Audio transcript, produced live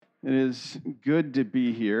It is good to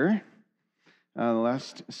be here. The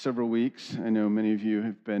last several weeks, I know many of you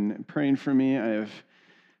have been praying for me. I have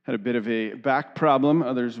had a bit of a back problem.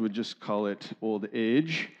 Others would just call it old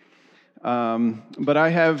age. But I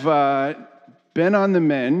have been on the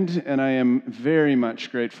mend, and I am very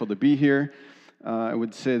much grateful to be here. I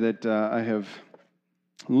would say that I have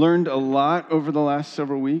learned a lot over the last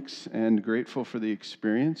several weeks and grateful for the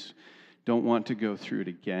experience. Don't want to go through it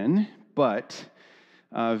again, but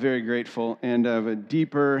very grateful and have a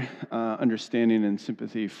deeper understanding and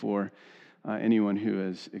sympathy for anyone who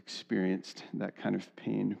has experienced that kind of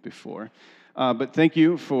pain before. But thank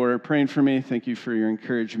you for praying for me. Thank you for your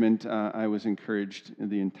encouragement. I was encouraged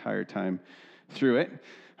the entire time through it.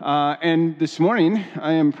 And this morning,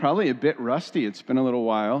 I am probably a bit rusty. It's been a little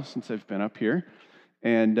while since I've been up here.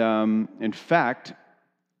 And in fact,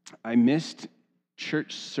 I missed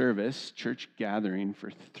church service, church gathering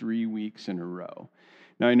for 3 weeks in a row.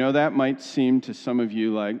 Now, I know that might seem to some of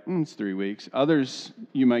you like, it's 3 weeks. Others,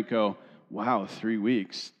 you might go, wow, 3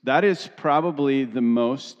 weeks. That is probably the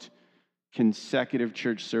most consecutive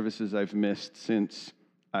church services I've missed since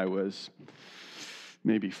I was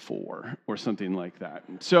maybe 4 or something like that.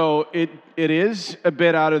 So it is a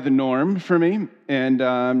bit out of the norm for me and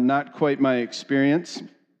not quite my experience.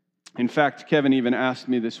 In fact, Kevin even asked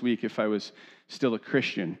me this week if I was still a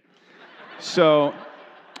Christian. So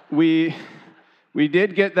we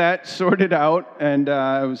did get that sorted out, and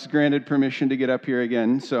I was granted permission to get up here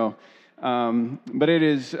again. So, but it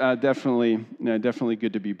is definitely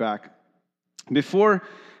good to be back. Before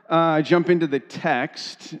I jump into the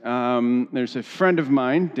text, there's a friend of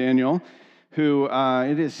mine, Daniel, who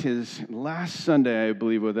it is his last Sunday, I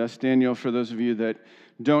believe, with us. Daniel, for those of you that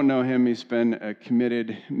don't know him, he's been a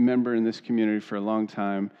committed member in this community for a long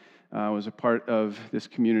time. Was a part of this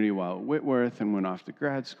community while at Whitworth and went off to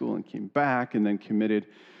grad school and came back and then committed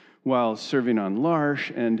while serving on L'Arche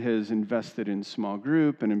and has invested in small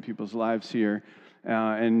group and in people's lives here.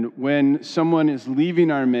 And when someone is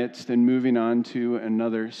leaving our midst and moving on to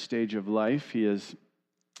another stage of life, he is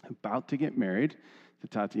about to get married to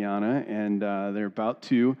Tatiana, and they're about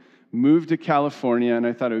to move to California, and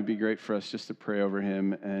I thought it would be great for us just to pray over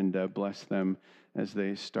him and bless them as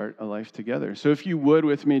they start a life together. So if you would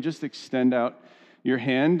with me, just extend out your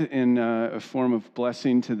hand in a form of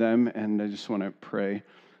blessing to them, and I just want to pray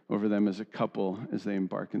over them as a couple as they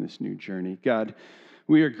embark in this new journey. God,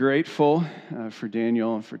 we are grateful for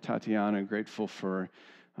Daniel and for Tatiana, grateful for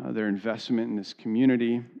their investment in this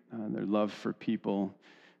community, their love for people,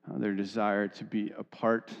 their desire to be a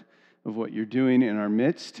part of what you're doing in our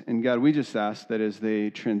midst. And God, we just ask that as they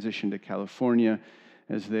transition to California,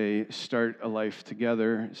 as they start a life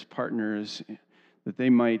together as partners, that they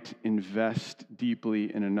might invest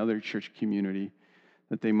deeply in another church community,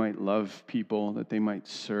 that they might love people, that they might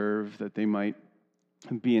serve, that they might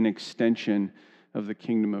be an extension of the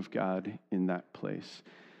kingdom of God in that place.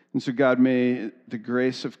 And so, God, may the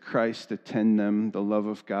grace of Christ attend them, the love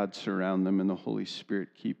of God surround them, and the Holy Spirit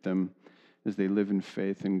keep them as they live in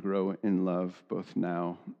faith and grow in love, both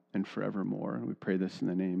now and forevermore. And we pray this in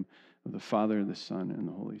the name of the Father, the Son, and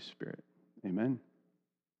the Holy Spirit. Amen.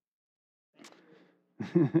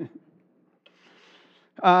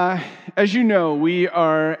 As you know, we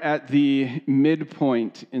are at the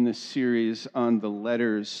midpoint in the series on the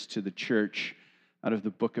letters to the church out of the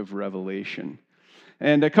book of Revelation.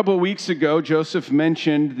 And a couple of weeks ago, Joseph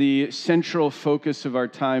mentioned the central focus of our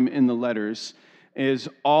time in the letters is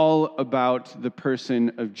all about the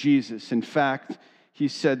person of Jesus. In fact, he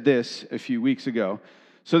said this a few weeks ago.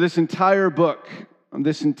 So this entire book,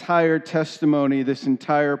 this entire testimony, this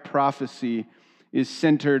entire prophecy is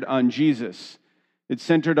centered on Jesus. It's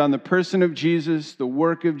centered on the person of Jesus, the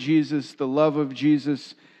work of Jesus, the love of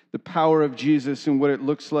Jesus, the power of Jesus, and what it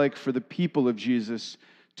looks like for the people of Jesus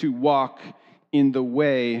to walk in the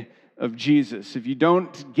way of Jesus. If you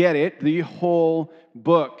don't get it, the whole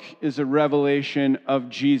book is a revelation of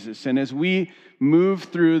Jesus. And as we move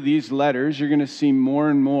through these letters, you're going to see more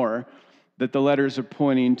and more that the letters are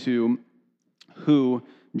pointing to who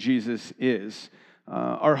Jesus is.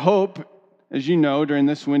 Our hope, as you know, during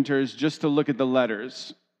this winter is just to look at the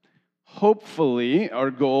letters. Hopefully, our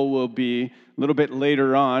goal will be a little bit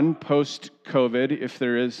later on, post-COVID, if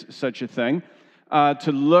there is such a thing,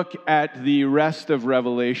 to look at the rest of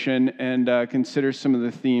Revelation and consider some of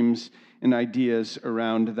the themes and ideas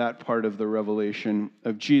around that part of the revelation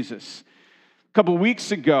of Jesus. A couple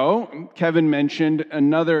weeks ago, Kevin mentioned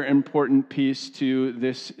another important piece to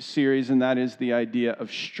this series, and that is the idea of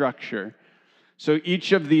structure. So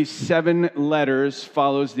each of these 7 letters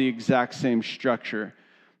follows the exact same structure.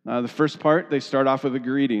 The first part, they start off with a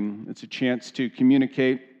greeting. It's a chance to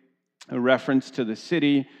communicate a reference to the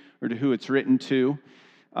city or to who it's written to.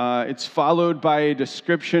 It's followed by a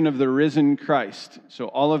description of the risen Christ. So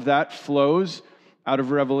all of that flows out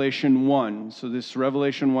of Revelation 1. So this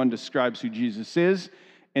Revelation 1 describes who Jesus is,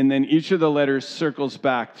 and then each of the letters circles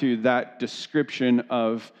back to that description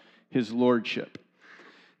of his lordship.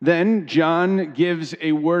 Then John gives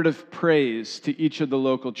a word of praise to each of the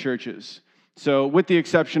local churches. So with the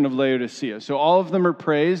exception of Laodicea. So all of them are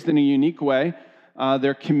praised in a unique way.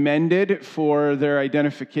 They're commended for their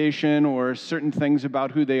identification or certain things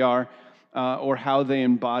about who they are or how they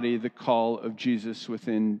embody the call of Jesus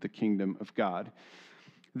within the kingdom of God.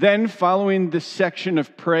 Then, following this section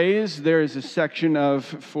of praise, there is a section of,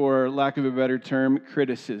 for lack of a better term,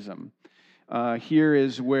 criticism. Here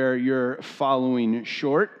is where you're following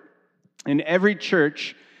short. And every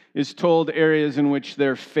church is told areas in which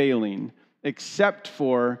they're failing, except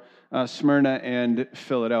for Smyrna and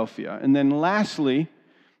Philadelphia. And then lastly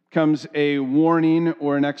comes a warning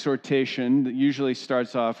or an exhortation that usually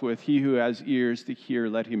starts off with, "He who has ears to hear,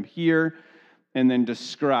 let him hear," and then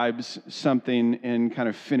describes something and kind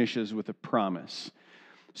of finishes with a promise.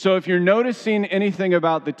 So if you're noticing anything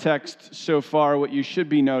about the text so far, what you should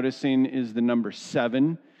be noticing is the number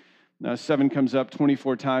 7. Now, 7 comes up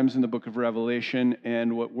 24 times in the book of Revelation,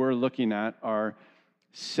 and what we're looking at are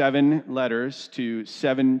 7 letters to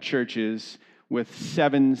 7 churches with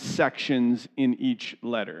 7 sections in each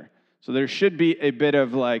letter. So there should be a bit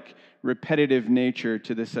of like repetitive nature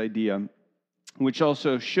to this idea, which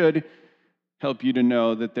also should help you to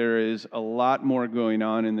know that there is a lot more going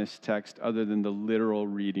on in this text other than the literal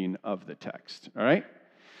reading of the text. All right?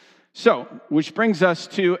 So, which brings us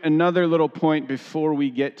to another little point before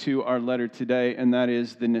we get to our letter today, and that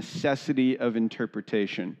is the necessity of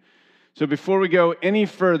interpretation. So before we go any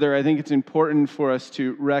further, I think it's important for us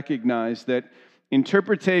to recognize that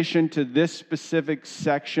interpretation to this specific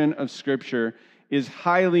section of Scripture is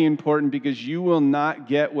highly important because you will not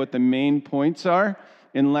get what the main points are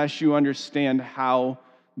unless you understand how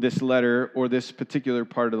this letter or this particular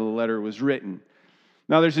part of the letter was written.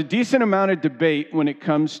 Now, there's a decent amount of debate when it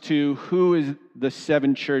comes to who is the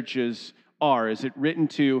 7 churches are. Is it written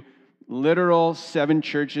to literal 7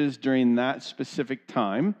 churches during that specific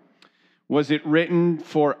time? Was it written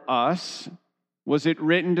for us? Was it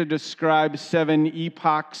written to describe 7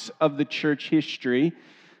 epochs of the church history,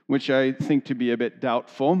 which I think to be a bit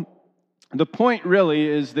doubtful? The point really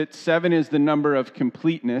is that 7 is the number of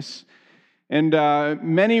completeness, and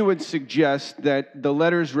many would suggest that the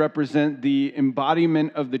letters represent the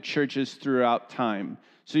embodiment of the churches throughout time.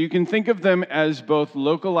 So you can think of them as both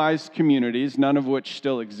localized communities, none of which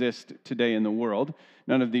still exist today in the world.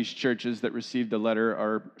 None of these churches that received the letter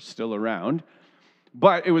are still around.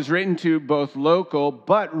 But it was written to both local,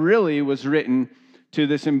 but really was written to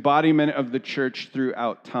this embodiment of the church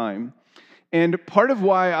throughout time. And part of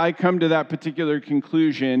why I come to that particular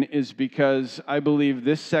conclusion is because I believe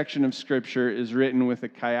this section of Scripture is written with a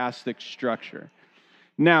chiastic structure.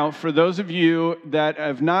 Now, for those of you that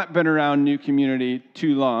have not been around New Community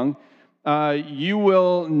too long, you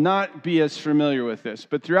will not be as familiar with this.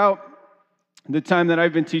 But throughout the time that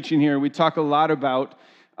I've been teaching here, we talk a lot about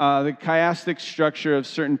the chiastic structure of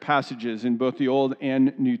certain passages in both the Old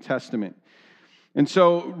and New Testament. And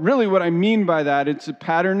so really what I mean by that, it's a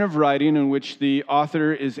pattern of writing in which the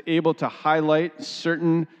author is able to highlight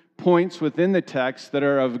certain points within the text that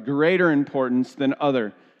are of greater importance than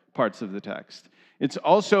other parts of the text. It's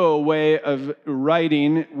also a way of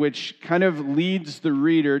writing which kind of leads the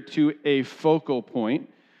reader to a focal point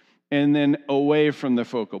and then away from the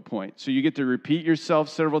focal point. So you get to repeat yourself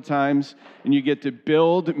several times, and you get to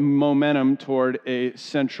build momentum toward a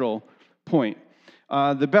central point.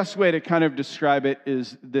 The best way to kind of describe it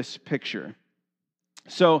is this picture.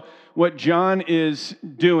 So what John is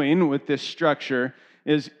doing with this structure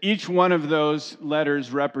is each one of those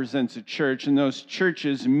letters represents a church, and those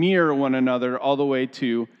churches mirror one another all the way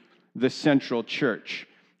to the central church.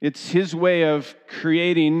 It's his way of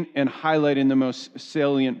creating and highlighting the most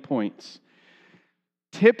salient points.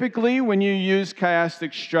 Typically, when you use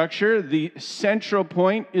chiastic structure, the central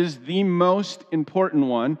point is the most important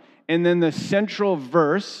one, and then the central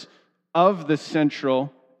verse of the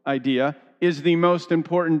central idea is the most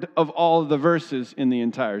important of all of the verses in the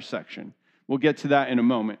entire section. We'll get to that in a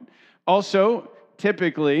moment. Also,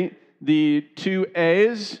 typically, the 2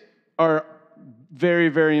 A's are very,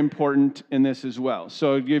 very important in this as well.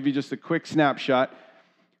 So I'll give you just a quick snapshot.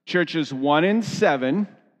 Churches 1 and 7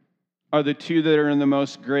 are the 2 that are in the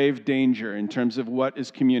most grave danger in terms of what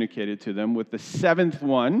is communicated to them, with the 7th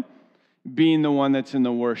one being the one that's in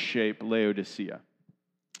the worst shape, Laodicea.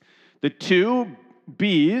 The 2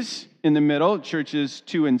 B's in the middle, churches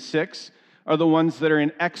 2 and 6, are the ones that are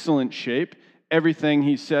in excellent shape. Everything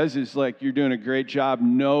he says is like, you're doing a great job,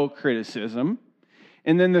 no criticism.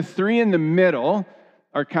 And then the 3 in the middle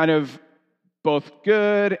are kind of both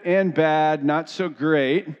good and bad, not so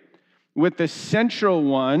great, with the central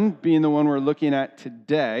one being the one we're looking at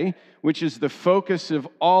today, which is the focus of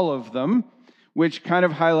all of them, which kind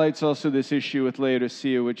of highlights also this issue with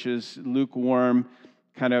Laodicea, which is lukewarm,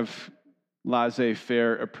 kind of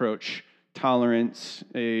laissez-faire approach, tolerance,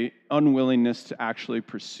 a unwillingness to actually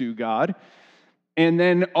pursue God. And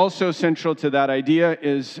then also central to that idea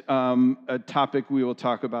is a topic we will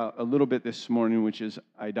talk about a little bit this morning, which is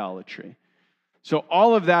idolatry. So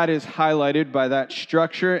all of that is highlighted by that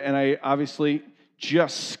structure, and I obviously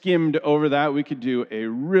just skimmed over that. We could do a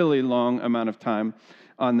really long amount of time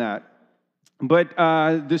on that. But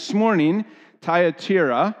this morning,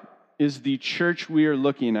 Thyatira is the church we are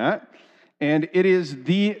looking at, and it is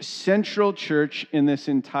the central church in this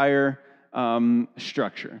entire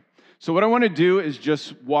structure. So what I want to do is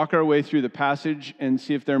just walk our way through the passage and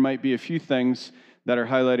see if there might be a few things that are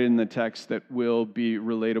highlighted in the text that will be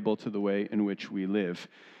relatable to the way in which we live.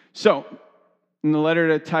 So, in the letter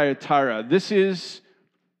to Thyatira, this is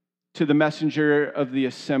to the messenger of the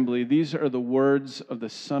assembly. These are the words of the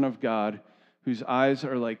Son of God, whose eyes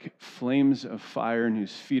are like flames of fire and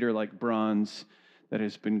whose feet are like bronze that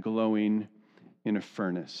has been glowing in a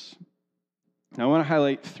furnace. Now, I want to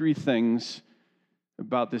highlight 3 things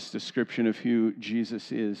about this description of who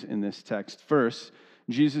Jesus is in this text. First,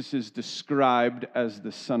 Jesus is described as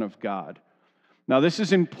the Son of God. Now, this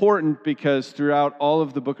is important because throughout all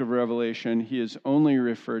of the book of Revelation, he is only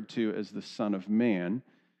referred to as the Son of Man,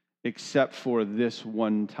 except for this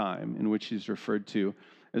one time in which he's referred to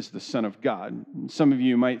as the Son of God. Some of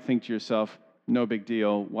you might think to yourself, no big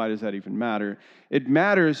deal, why does that even matter? It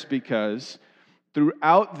matters because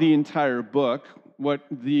throughout the entire book, what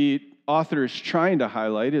the author is trying to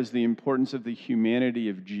highlight is the importance of the humanity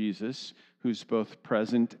of Jesus, who's both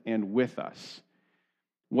present and with us.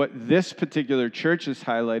 What this particular church is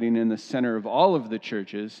highlighting in the center of all of the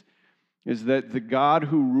churches is that the God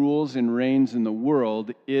who rules and reigns in the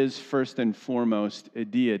world is first and foremost a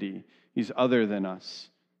deity. He's other than us.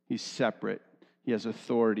 He's separate. He has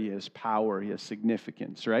authority, he has power, he has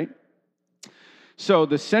significance, right? So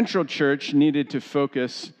the central church needed to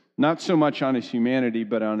focus not so much on his humanity,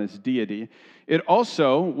 but on his deity. It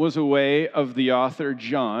also was a way of the author,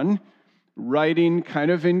 John, writing kind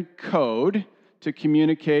of in code to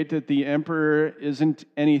communicate that the emperor isn't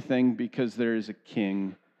anything because there is a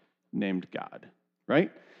king named God,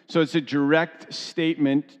 right? So it's a direct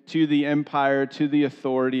statement to the empire, to the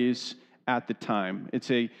authorities at the time. It's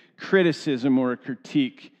a criticism or a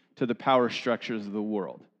critique to the power structures of the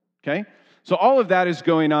world, okay? So all of that is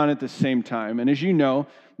going on at the same time. And as you know,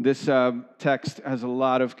 this text has a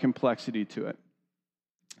lot of complexity to it.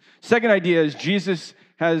 Second idea is Jesus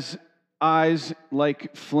has eyes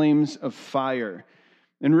like flames of fire.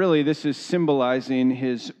 And really, this is symbolizing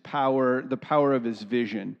his power, the power of his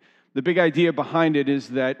vision. The big idea behind it is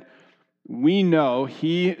that we know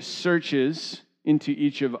he searches into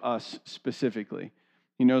each of us specifically.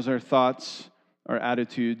 He knows our thoughts, our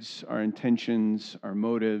attitudes, our intentions, our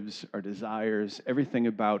motives, our desires, everything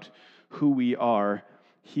about who we are,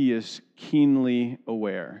 he is keenly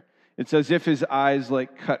aware. It's as if his eyes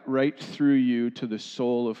like cut right through you to the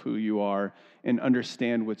soul of who you are and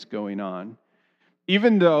understand what's going on.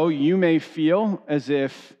 Even though you may feel as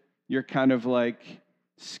if you're kind of like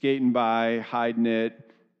skating by, hiding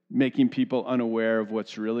it, making people unaware of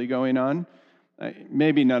what's really going on.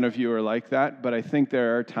 Maybe none of you are like that, but I think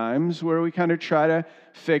there are times where we kind of try to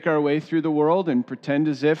fake our way through the world and pretend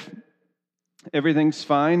as if everything's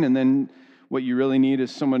fine, and then what you really need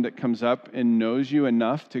is someone that comes up and knows you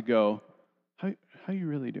enough to go, how are you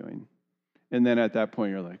really doing? And then at that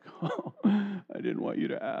point, you're like, oh, I didn't want you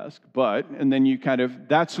to ask. And then you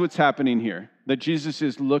that's what's happening here, that Jesus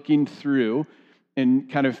is looking through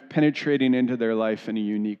and kind of penetrating into their life in a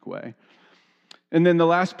unique way. And then the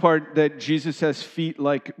last part, that Jesus has feet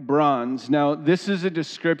like bronze. Now, this is a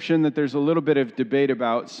description that there's a little bit of debate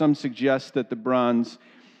about. Some suggest that the bronze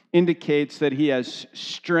indicates that he has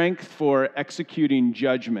strength for executing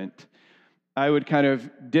judgment. I would kind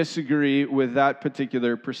of disagree with that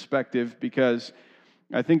particular perspective because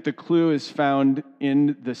I think the clue is found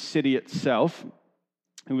in the city itself.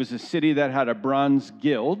 It was a city that had a bronze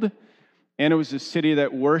guild, and it was a city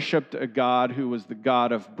that worshiped a god who was the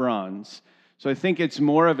god of bronze. So I think it's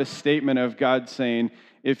more of a statement of God saying,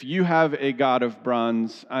 if you have a god of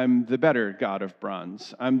bronze, I'm the better god of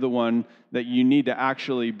bronze. I'm the one that you need to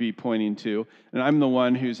actually be pointing to, and I'm the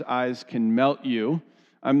one whose eyes can melt you.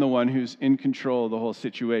 I'm the one who's in control of the whole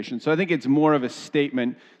situation. So I think it's more of a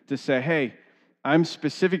statement to say, hey, I'm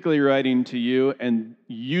specifically writing to you and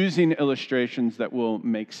using illustrations that will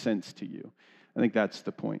make sense to you. I think that's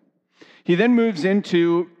the point. He then moves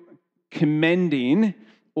into commending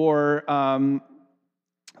or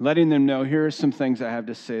letting them know, here are some things I have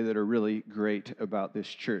to say that are really great about this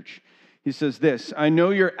church. He says this, I know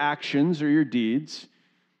your actions or your deeds,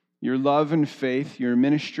 your love and faith, your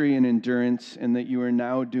ministry and endurance, and that you are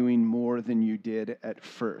now doing more than you did at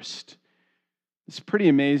first. It's a pretty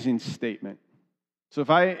amazing statement. So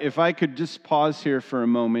if I could just pause here for a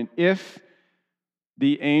moment, if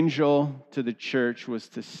the angel to the church was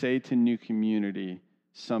to say to New Community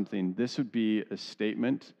something, this would be a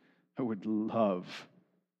statement I would love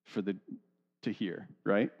to hear,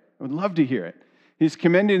 right? I would love to hear it. He's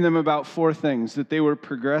commending them about 4 things: that they were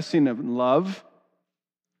progressing in love,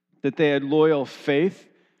 that they had loyal faith,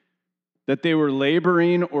 that they were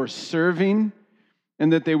laboring or serving,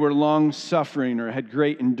 and that they were long-suffering or had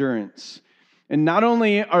great endurance. And not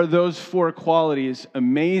only are those 4 qualities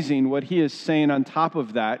amazing, what he is saying on top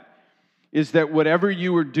of that is that whatever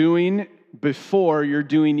you were doing before, you're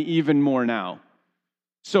doing even more now.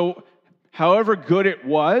 So however good it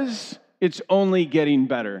was, it's only getting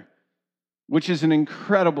better, which is an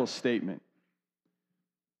incredible statement.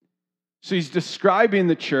 So he's describing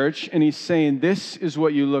the church, and he's saying, this is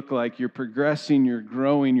what you look like. You're progressing, you're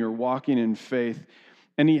growing, you're walking in faith.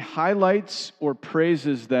 And he highlights or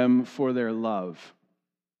praises them for their love.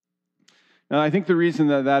 Now, I think the reason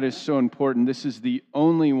that is so important, this is the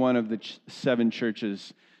only one of the 7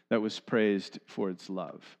 churches that was praised for its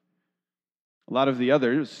love. A lot of the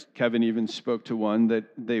others, Kevin even spoke to one, that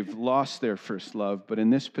they've lost their first love, but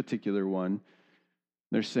in this particular one,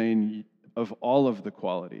 they're saying of all of the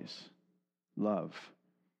qualities, love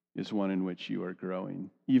is one in which you are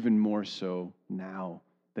growing, even more so now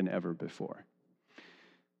than ever before.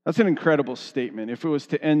 That's an incredible statement. If it was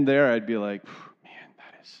to end there, I'd be like, man,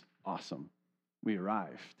 that is awesome. We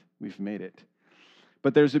arrived. We've made it.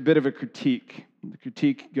 But there's a bit of a critique. The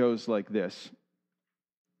critique goes like this.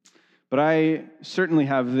 But I certainly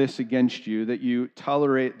have this against you, that you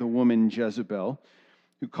tolerate the woman Jezebel,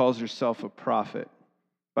 who calls herself a prophet.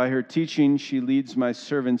 By her teaching, she leads my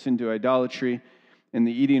servants into idolatry and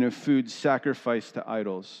the eating of food sacrificed to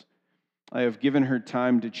idols. I have given her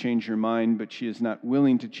time to change her mind, but she is not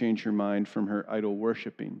willing to change her mind from her idol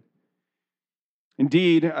worshiping.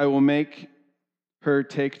 Indeed, I will make her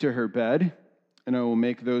take to her bed, and I will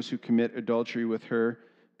make those who commit adultery with her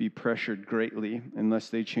be pressured greatly, unless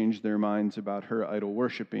they change their minds about her idol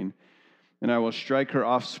worshiping. And I will strike her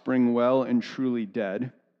offspring well and truly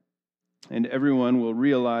dead, and everyone will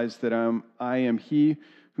realize that I am he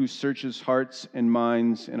who searches hearts and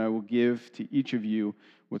minds, and I will give to each of you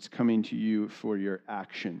what's coming to you for your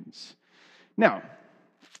actions. Now,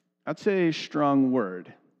 that's a strong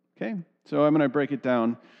word, okay? So I'm going to break it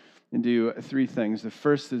down into 3 things. The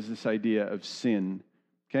first is this idea of sin,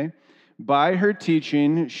 okay? By her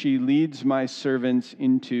teaching, she leads my servants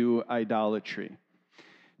into idolatry.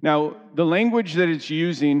 Now, the language that it's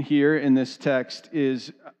using here in this text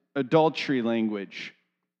is adultery language,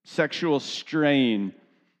 sexual straying.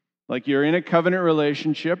 Like you're in a covenant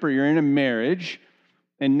relationship or you're in a marriage,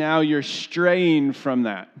 and now you're straying from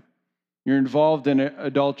that. You're involved in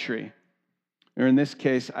adultery, or in this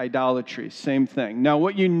case, idolatry. Same thing. Now,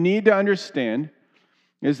 what you need to understand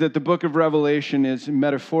is that the book of Revelation is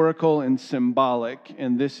metaphorical and symbolic,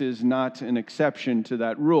 and this is not an exception to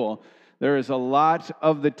that rule. There is a lot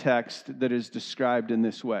of the text that is described in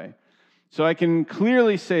this way. So I can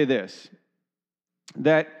clearly say this,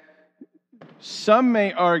 that some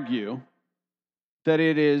may argue that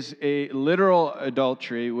it is a literal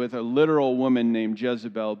adultery with a literal woman named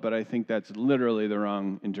Jezebel, but I think that's literally the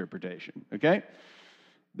wrong interpretation, okay?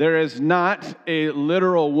 There is not a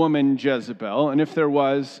literal woman Jezebel, and if there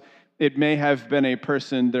was, it may have been a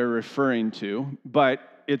person they're referring to, but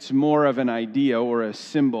it's more of an idea or a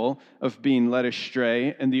symbol of being led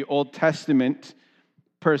astray, and the Old Testament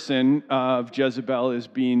person of Jezebel is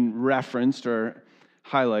being referenced or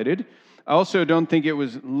highlighted. I also don't think it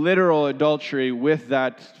was literal adultery with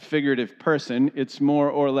that figurative person. It's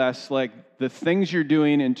more or less like the things you're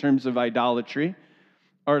doing in terms of idolatry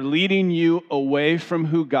are leading you away from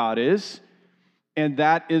who God is, and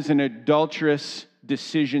that is an adulterous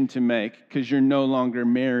decision to make because you're no longer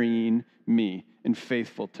marrying me and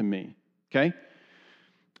faithful to me, okay?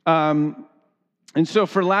 And so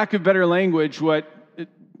for lack of better language, what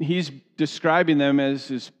he's describing them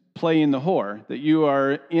as playing the whore, that you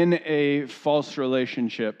are in a false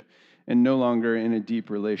relationship and no longer in a deep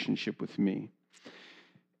relationship with me.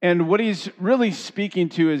 And what he's really speaking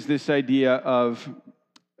to is this idea of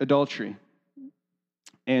adultery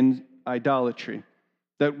and idolatry,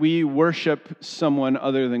 that we worship someone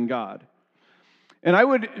other than God. And I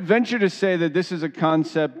would venture to say that this is a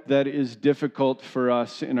concept that is difficult for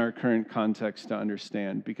us in our current context to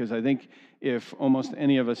understand, because I think if almost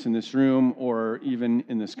any of us in this room or even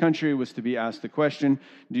in this country was to be asked the question,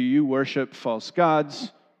 do you worship false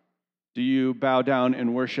gods? Do you bow down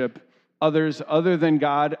and worship others other than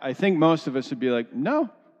God? I think most of us would be like, no,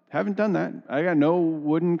 haven't done that. I got no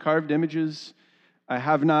wooden carved images. I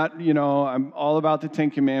have not, I'm all about the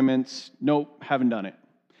Ten Commandments. Nope, haven't done it.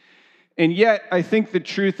 And yet, I think the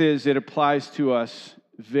truth is it applies to us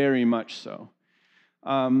very much so.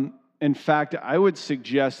 In fact, I would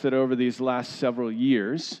suggest that over these last several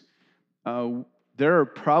years, there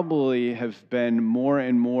probably have been more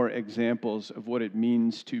and more examples of what it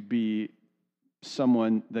means to be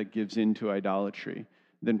someone that gives into idolatry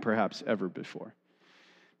than perhaps ever before.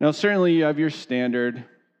 Now, certainly you have your standard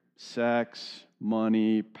sex,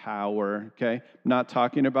 money, power, okay? I'm not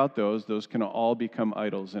talking about those. Those can all become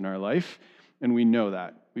idols in our life, and we know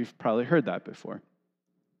that. We've probably heard that before.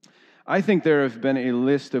 I think there have been a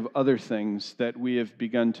list of other things that we have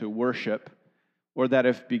begun to worship or that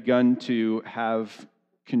have begun to have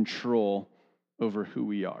control over who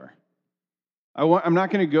we are. I'm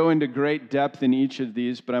not going to go into great depth in each of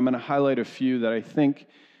these, but I'm going to highlight a few that I think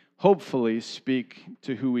hopefully speak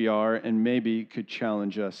to who we are and maybe could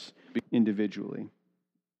challenge us individually.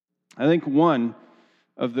 I think one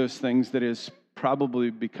of those things that has probably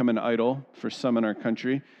become an idol for some in our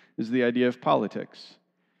country is the idea of politics.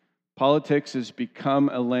 Politics has become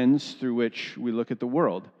a lens through which we look at the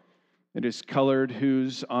world. It has colored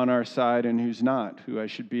who's on our side and who's not, who I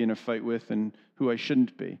should be in a fight with and who I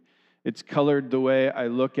shouldn't be. It's colored the way I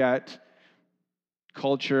look at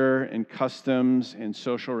culture and customs and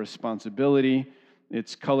social responsibility.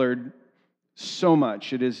 It's colored so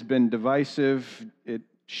much. It has been divisive. It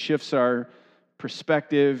shifts our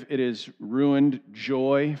perspective. It has ruined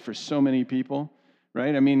joy for so many people,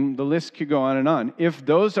 right? I mean, the list could go on and on. If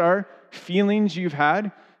those are feelings you've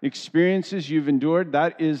had, experiences you've endured,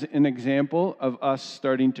 that is an example of us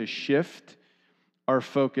starting to shift our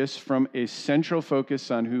focus from a central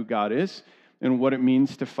focus on who God is and what it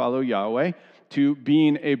means to follow Yahweh to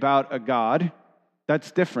being about a God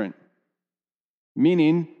that's different,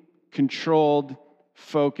 meaning controlled,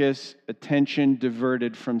 focus, attention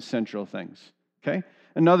diverted from central things, okay?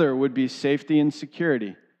 Another would be safety and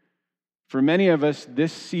security. For many of us,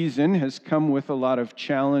 this season has come with a lot of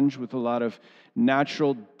challenge, with a lot of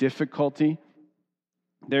natural difficulty.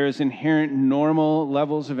 There is inherent normal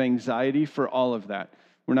levels of anxiety for all of that.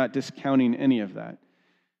 We're not discounting any of that.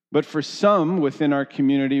 But for some within our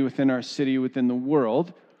community, within our city, within the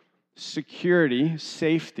world, security,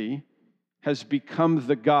 safety, has become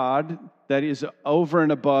the God that is over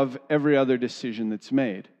and above every other decision that's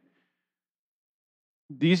made.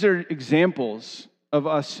 These are examples of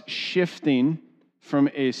us shifting from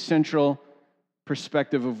a central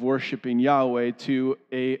perspective of worshiping Yahweh to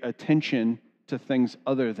a attention to things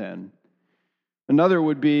other than. Another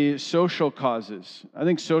would be social causes. I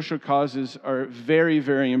think social causes are very,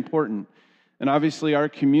 very important. And obviously our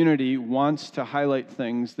community wants to highlight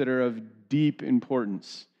things that are of deep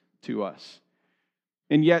importance to us.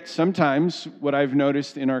 And yet sometimes what I've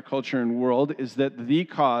noticed in our culture and world is that the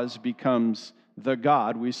cause becomes the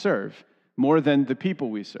God we serve more than the people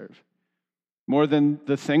we serve, more than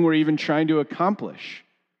the thing we're even trying to accomplish,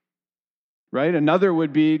 right? Another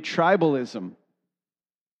would be tribalism.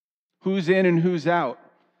 Who's in and who's out?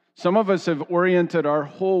 Some of us have oriented our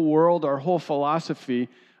whole world, our whole philosophy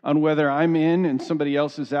on whether I'm in and somebody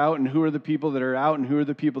else is out, and who are the people that are out and who are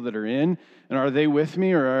the people that are in, and are they with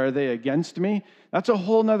me or are they against me? That's a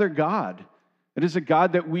whole nother God. It is a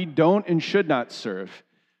God that we don't and should not serve.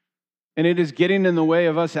 And it is getting in the way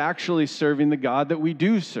of us actually serving the God that we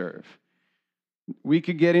do serve. We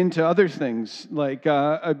could get into other things like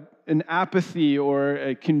an apathy or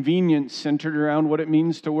a convenience centered around what it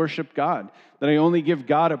means to worship God. That I only give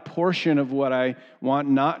God a portion of what I want,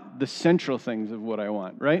 not the central things of what I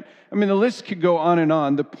want, right? I mean, the list could go on and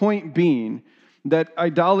on. The point being that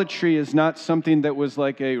idolatry is not something that was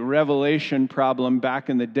like a revelation problem back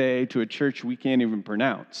in the day to a church we can't even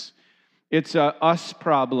pronounce. It's a us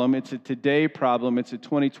problem. It's a today problem. It's a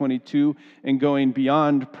 2022 and going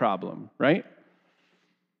beyond problem, right?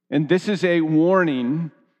 And this is a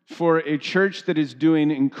warning for a church that is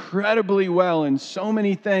doing incredibly well in so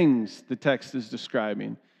many things the text is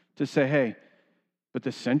describing. to say, hey, but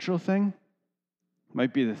the central thing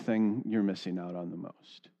might be the thing you're missing out on the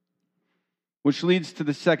most. Which leads to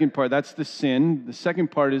the second part. That's the sin. The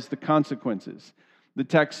second part is the consequences. The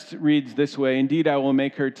text reads this way, indeed, I will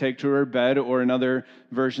make her take to her bed, or in other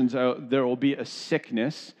versions, there will be a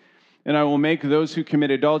sickness, and I will make those who commit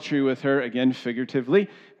adultery with her, again figuratively,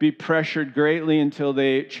 be pressured greatly until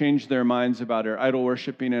they change their minds about her idol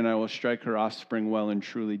worshiping, and I will strike her offspring well and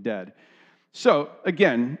truly dead. So,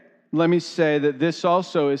 again, let me say that this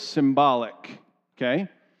also is symbolic, okay?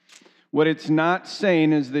 What it's not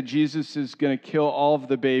saying is that Jesus is going to kill all of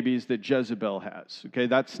the babies that Jezebel has, okay?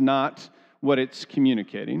 That's not what it's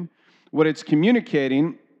communicating. What it's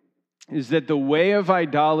communicating is that the way of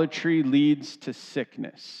idolatry leads to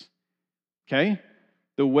sickness, okay?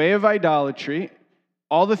 The way of idolatry,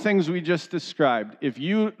 all the things we just described, if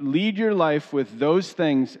you lead your life with those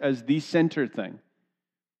things as the center thing,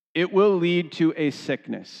 it will lead to a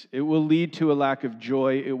sickness. It will lead to a lack of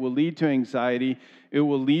joy. It will lead to anxiety. It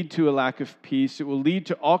will lead to a lack of peace. It will lead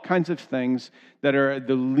to all kinds of things that are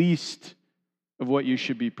the least of what you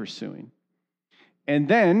should be pursuing. And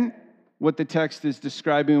then, what the text is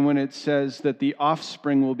describing when it says that the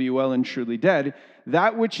offspring will be well and truly dead,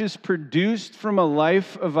 that which is produced from a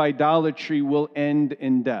life of idolatry will end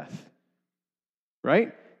in death.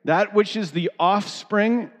 Right? That which is the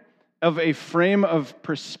offspring of a frame of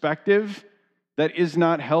perspective that is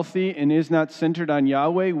not healthy and is not centered on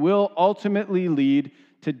Yahweh will ultimately lead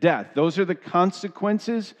to death. Those are the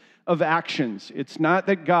consequences of actions. It's not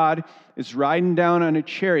that God is riding down on a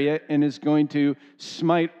chariot and is going to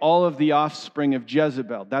smite all of the offspring of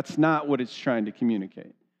Jezebel. That's not what it's trying to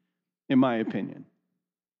communicate, in my opinion.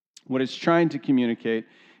 What it's trying to communicate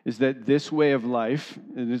is that this way of life,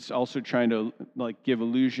 and it's also trying to give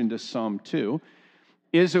allusion to Psalm 2,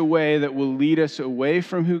 is a way that will lead us away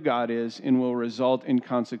from who God is and will result in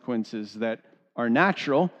consequences that are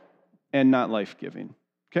natural and not life-giving.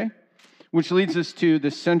 Okay? Which leads us to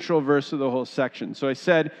the central verse of the whole section. So I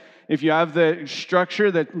said, if you have the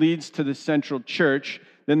structure that leads to the central church,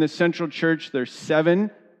 then the central church, there's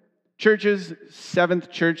 7 churches,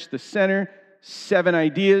 7th church, the center, 7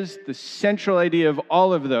 ideas. The central idea of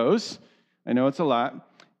all of those, I know it's a lot,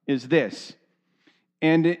 is this.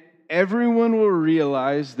 And everyone will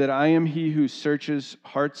realize that I am he who searches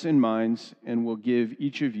hearts and minds and will give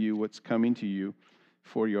each of you what's coming to you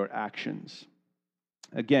for your actions.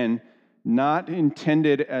 Again, not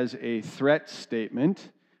intended as a threat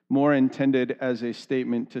statement, more intended as a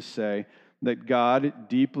statement to say that God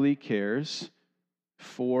deeply cares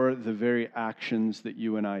for the very actions that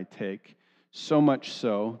you and I take, so much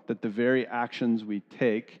so that the very actions we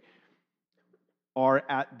take are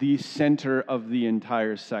at the center of the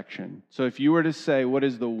entire section. So if you were to say, what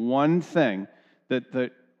is the one thing that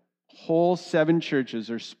the whole 7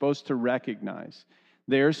 churches are supposed to recognize?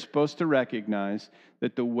 They're supposed to recognize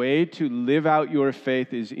that the way to live out your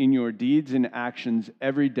faith is in your deeds and actions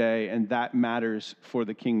every day, and that matters for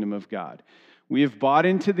the kingdom of God. We have bought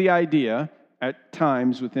into the idea at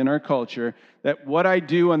times within our culture that what I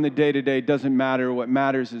do on the day-to-day doesn't matter. What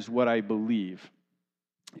matters is what I believe.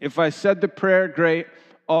 If I said the prayer, great,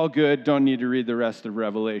 all good, don't need to read the rest of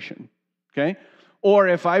Revelation, okay? Or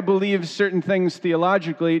if I believe certain things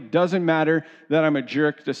theologically, it doesn't matter that I'm a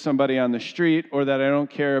jerk to somebody on the street or that I don't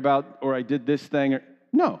care about or I did this thing.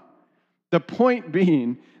 No. The point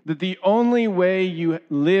being that the only way you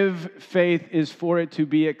live faith is for it to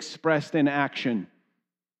be expressed in action.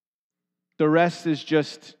 The rest is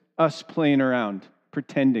just us playing around,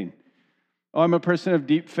 pretending. Oh, I'm a person of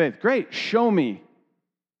deep faith. Great, show me.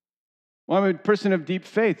 Well, I'm a person of deep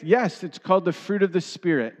faith. Yes, it's called the fruit of the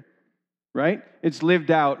Spirit, right? It's lived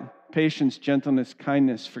out. Patience, gentleness,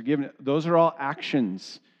 kindness, forgiveness. Those are all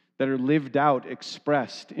actions that are lived out,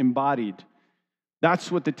 expressed, embodied. That's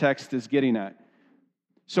what the text is getting at.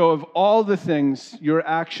 So of all the things, your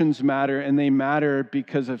actions matter, and they matter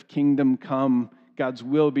because of kingdom come. God's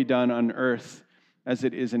will be done on earth as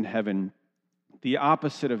it is in heaven. The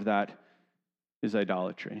opposite of that is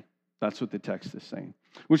idolatry. That's what the text is saying.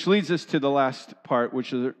 Which leads us to the last part,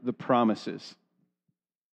 which are the promises.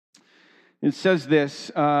 It says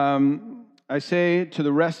this, I say to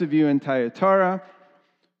the rest of you in Thyatira,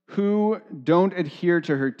 who don't adhere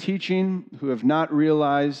to her teaching, who have not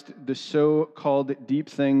realized the so-called deep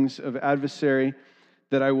things of adversary,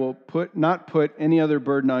 that I will not put any other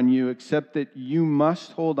burden on you, except that you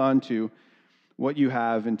must hold on to what you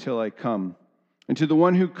have until I come. And to the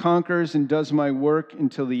one who conquers and does my work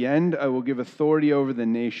until the end, I will give authority over the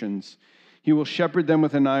nations. He will shepherd them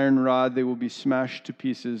with an iron rod. They will be smashed to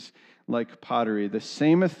pieces like pottery. The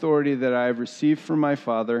same authority that I have received from my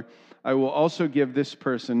Father, I will also give this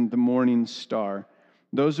person the morning star.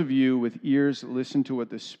 Those of you with ears, listen to what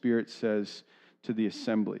the Spirit says to the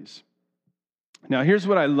assemblies. Now, here's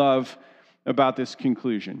what I love about this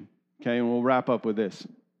conclusion, okay? And we'll wrap up with this.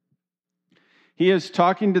 He is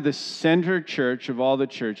talking to the center church of all the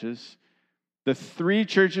churches. The three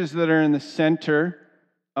churches that are in the center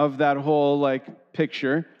of that whole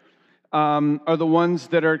picture are the ones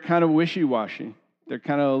that are kind of wishy-washy. They're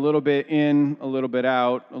kind of a little bit in, a little bit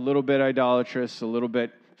out, a little bit idolatrous, a little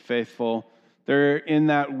bit faithful. They're in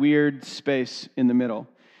that weird space in the middle.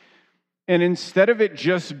 And instead of it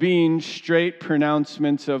just being straight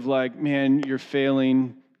pronouncements of man, you're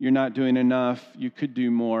failing, you're not doing enough, you could do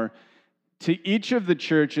more, to each of the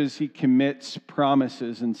churches, he commits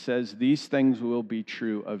promises and says, these things will be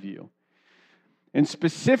true of you. And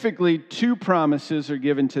specifically, 2 promises are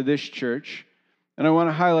given to this church, and I want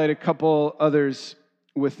to highlight a couple others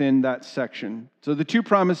within that section. So the 2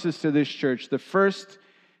 promises to this church, the first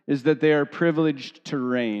is that they are privileged to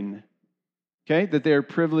reign. Okay? That they are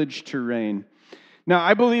privileged to reign. Now,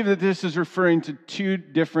 I believe that this is referring to 2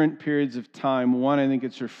 different periods of time. One, I think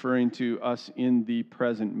it's referring to us in the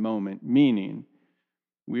present moment, meaning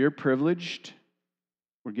we are privileged,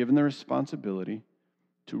 we're given the responsibility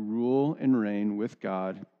to rule and reign with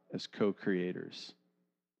God as co-creators.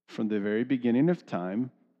 From the very beginning of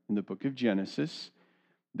time, in the book of Genesis,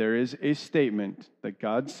 there is a statement that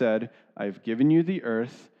God said, I've given you the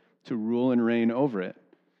earth to rule and reign over it,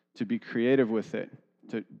 to be creative with it,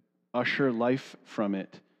 to usher life from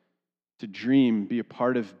it, to dream, be a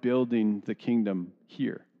part of building the kingdom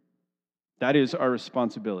here. That is our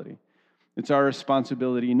responsibility. It's our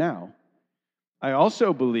responsibility now. I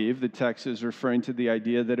also believe the text is referring to the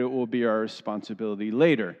idea that it will be our responsibility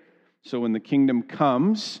later. So when the kingdom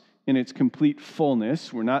comes in its complete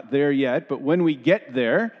fullness, we're not there yet, but when we get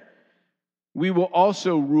there, we will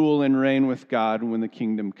also rule and reign with God when the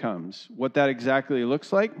kingdom comes. What that exactly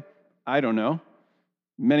looks like, I don't know.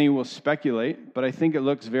 Many will speculate, but I think it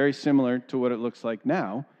looks very similar to what it looks like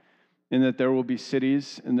now, in that there will be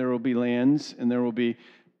cities and there will be lands and there will be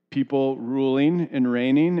people ruling and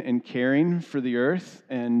reigning and caring for the earth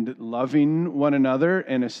and loving one another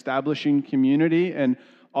and establishing community and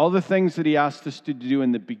all the things that he asked us to do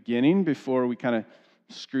in the beginning before we kind of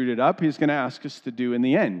screwed it up, he's going to ask us to do in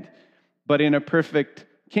the end, but in a perfect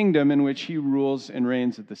kingdom in which he rules and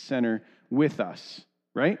reigns at the center with us,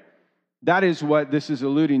 right? That is what this is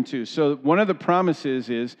alluding to. So one of the promises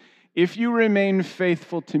is, if you remain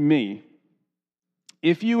faithful to me,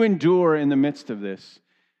 if you endure in the midst of this,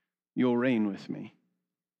 you'll reign with me.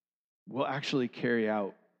 We'll actually carry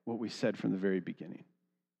out what we said from the very beginning.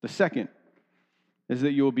 The second is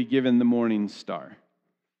that you will be given the morning star.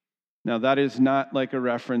 Now, that is not like a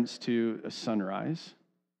reference to a sunrise.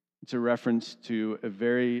 It's a reference to a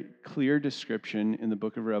very clear description in the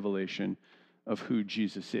book of Revelation of who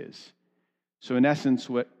Jesus is. So in essence,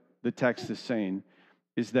 what the text is saying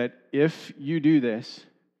is that if you do this,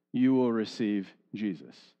 you will receive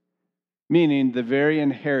Jesus. Meaning the very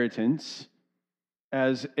inheritance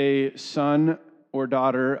as a son or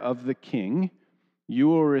daughter of the King, you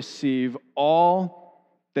will receive all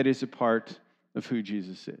that is a part of who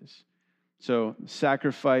Jesus is. So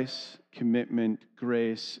sacrifice, commitment,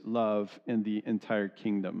 grace, love, and the entire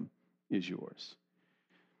kingdom is yours.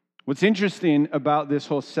 What's interesting about this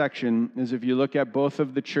whole section is if you look at both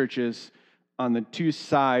of the churches on the 2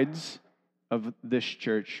 sides of this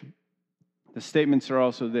church, the statements are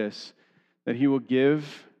also this, that he will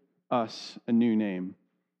give us a new name,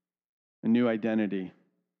 a new identity,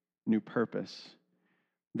 new purpose,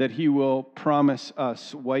 that he will promise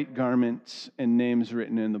us white garments and names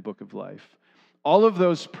written in the book of life. All of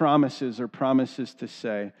those promises are promises to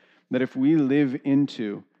say that if we live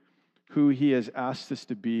into who he has asked us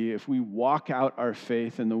to be, if we walk out our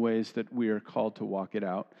faith in the ways that we are called to walk it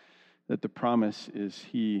out, that the promise is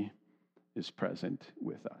he is present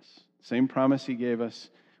with us. Same promise he gave us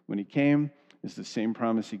when he came is the same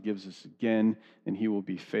promise he gives us again, and he will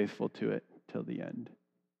be faithful to it till the end.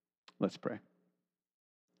 Let's pray.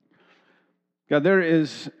 God, there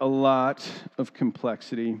is a lot of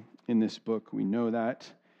complexity in this book. We know that.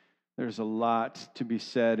 There's a lot to be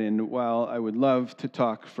said, and while I would love to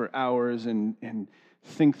talk for hours and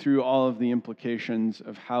think through all of the implications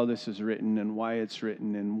of how this is written and why it's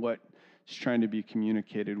written and what is trying to be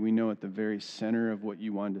communicated, we know at the very center of what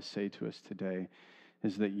you wanted to say to us today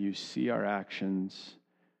is that you see our actions,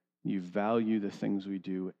 you value the things we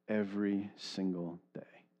do every single day.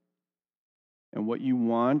 And what you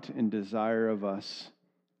want and desire of us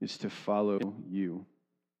is to follow you.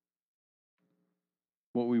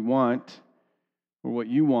 What we want, or what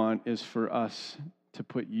you want, is for us to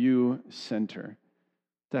put you center,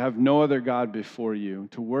 to have no other God before you,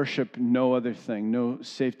 to worship no other thing, no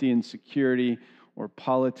safety and security or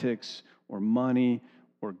politics or money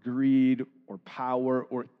or greed or power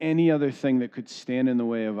or any other thing that could stand in the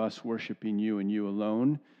way of us worshiping you and you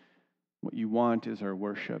alone. What you want is our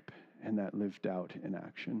worship, and that lived out in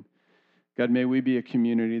action. God, may we be a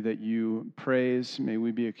community that you praise. May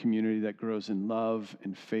we be a community that grows in love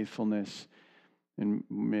and faithfulness. And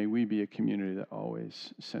may we be a community that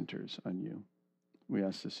always centers on you. We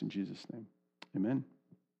ask this in Jesus' name. Amen.